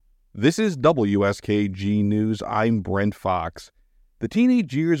This is WSKG News. I'm Brent Fox. The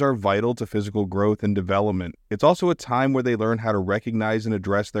teenage years are vital to physical growth and development. It's also a time where they learn how to recognize and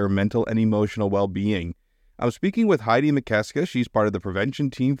address their mental and emotional well-being. I'm speaking with Heidi McKeska. She's part of the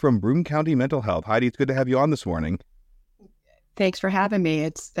prevention team from Broome County Mental Health. Heidi, it's good to have you on this morning. Thanks for having me.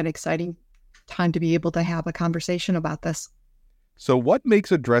 It's an exciting time to be able to have a conversation about this. So what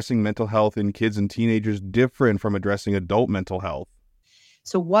makes addressing mental health in kids and teenagers different from addressing adult mental health?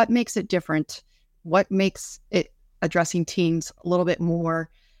 So what makes it different? What makes it addressing teens a little bit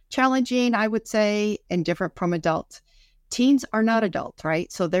more challenging, I would say, and different from adults? Teens are not adults,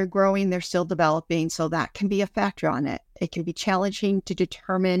 right? So they're growing, they're still developing. So that can be a factor on it. It can be challenging to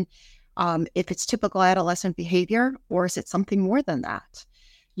determine if it's typical adolescent behavior or is it something more than that?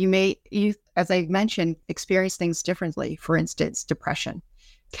 You, as I mentioned, experience things differently. For instance, depression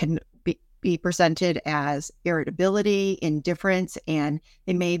can be presented as irritability, indifference, and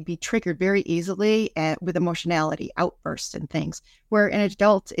it may be triggered very easily with emotionality, outbursts and things, where in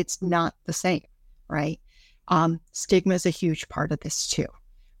adults, it's not the same, right? Stigma is a huge part of this too.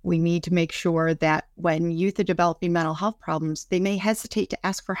 We need to make sure that when youth are developing mental health problems, they may hesitate to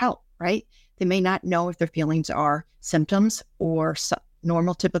ask for help, right? They may not know if their feelings are symptoms or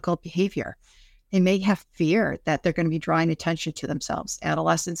normal, typical behavior. They may have fear that they're going to be drawing attention to themselves.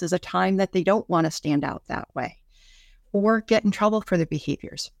 Adolescence is a time that they don't want to stand out that way or get in trouble for their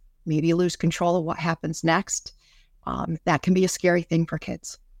behaviors. Maybe lose control of what happens next. That can be a scary thing for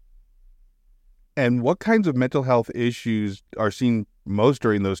kids. And what kinds of mental health issues are seen most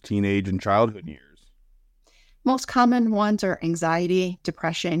during those teenage and childhood years? Most common ones are anxiety,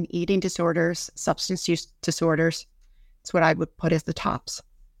 depression, eating disorders, substance use disorders. It's what I would put as the tops.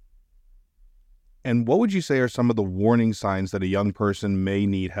 And what would you say are some of the warning signs that a young person may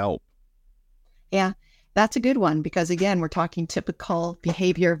need help? Yeah, that's a good one because, again, we're talking typical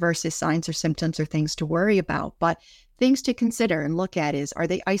behavior versus signs or symptoms or things to worry about. But things to consider and look at is, are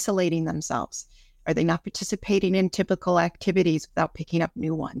they isolating themselves? Are they not participating in typical activities without picking up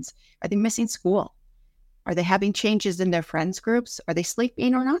new ones? Are they missing school? Are they having changes in their friends groups? Are they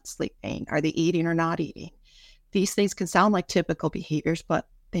sleeping or not sleeping? Are they eating or not eating? These things can sound like typical behaviors, but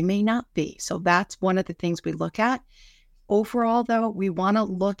they may not be. So that's one of the things we look at. Overall, though, we want to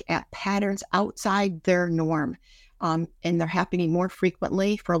look at patterns outside their norm, and they're happening more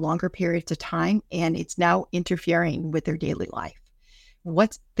frequently for longer periods of time, and it's now interfering with their daily life.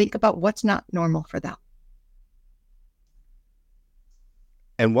 Think about what's not normal for them.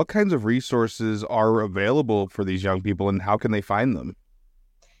 And what kinds of resources are available for these young people, and how can they find them?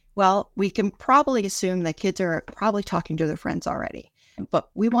 Well, we can probably assume that kids are probably talking to their friends already, but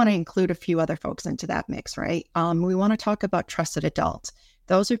we want to include a few other folks into that mix, right? We want to talk about trusted adults.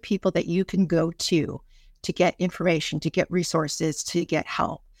 Those are people that you can go to get information, to get resources, to get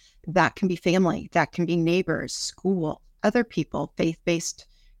help. That can be family, that can be neighbors, school, other people,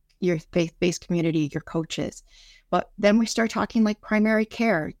 your faith-based community, your coaches. But then we start talking like primary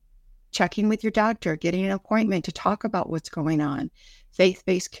care, checking with your doctor, getting an appointment to talk about what's going on.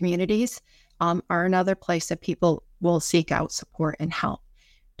 Faith-based communities are another place that people will seek out support and help.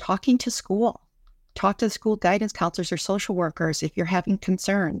 Talking to school. Talk to the school guidance counselors or social workers if you're having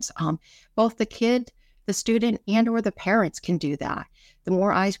concerns. Both the kid, the student, and or the parents can do that. The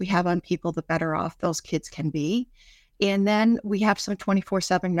more eyes we have on people, the better off those kids can be. And then we have some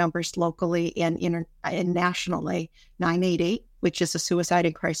 24/7 numbers locally and nationally, 988, which is a suicide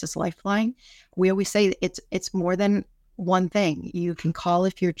and crisis lifeline. We always say it's more than one thing. You can call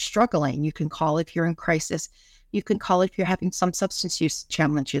if you're struggling. You can call if you're in crisis. You can call if you're having some substance use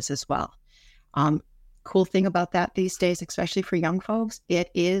challenges as well. Cool thing about that these days, especially for young folks,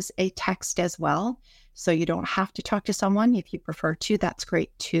 it is a text as well. So you don't have to talk to someone. If you prefer to, that's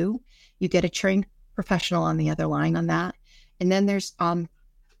great too. You get a trained professional on the other line on that. And then there's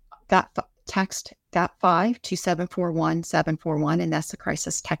that text, that 5 to 741-741, and that's the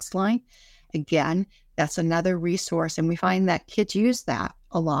crisis text line. Again, that's another resource. And we find that kids use that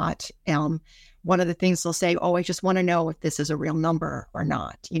a lot. One of the things they'll say, I just want to know if this is a real number or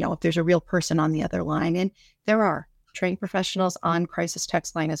not, if there's a real person on the other line. And there are trained professionals on crisis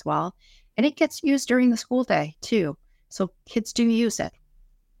text line as well. And it gets used during the school day too. So kids do use it.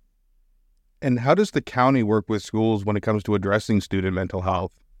 And how does the county work with schools when it comes to addressing student mental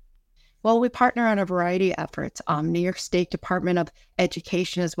health? Well, we partner on a variety of efforts. New York State Department of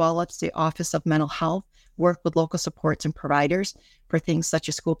Education, as well as the Office of Mental Health, work with local supports and providers for things such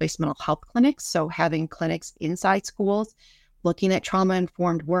as school-based mental health clinics. So having clinics inside schools, looking at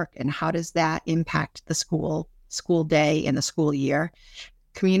trauma-informed work and how does that impact the school day and the school year.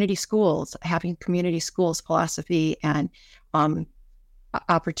 Community schools, having community schools philosophy and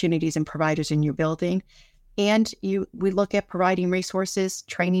opportunities and providers in your building. And we look at providing resources,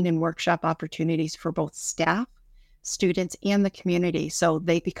 training, and workshop opportunities for both staff, students, and the community, so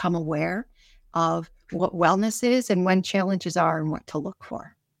they become aware of what wellness is and when challenges are and what to look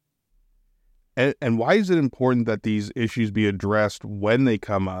for. And why is it important that these issues be addressed when they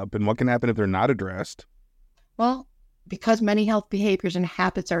come up, and what can happen if they're not addressed? Well, because many health behaviors and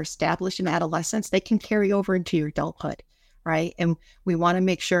habits are established in adolescence, they can carry over into your adulthood, right? And we want to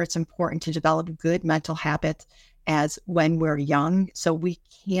make sure it's important to develop good mental habits as when we're young, so we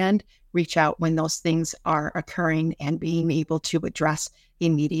can reach out when those things are occurring and being able to address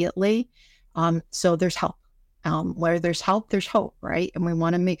immediately. So there's help. Where there's help, there's hope, right? And we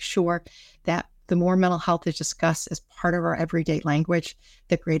want to make sure that the more mental health is discussed as part of our everyday language,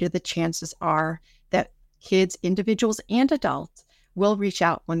 the greater the chances are that kids, individuals, and adults will reach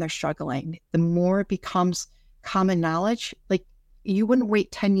out when they're struggling. The more it becomes common knowledge, like you wouldn't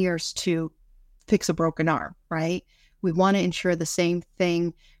wait 10 years to fix a broken arm, right? We want to ensure the same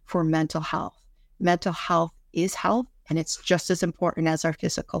thing for mental health. Mental health is health, and it's just as important as our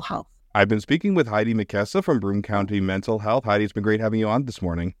physical health. I've been speaking with Heidi McKessa from Broome County Mental Health. Heidi, it's been great having you on this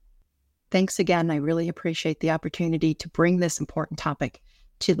morning. Thanks again. I really appreciate the opportunity to bring this important topic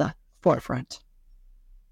to the forefront.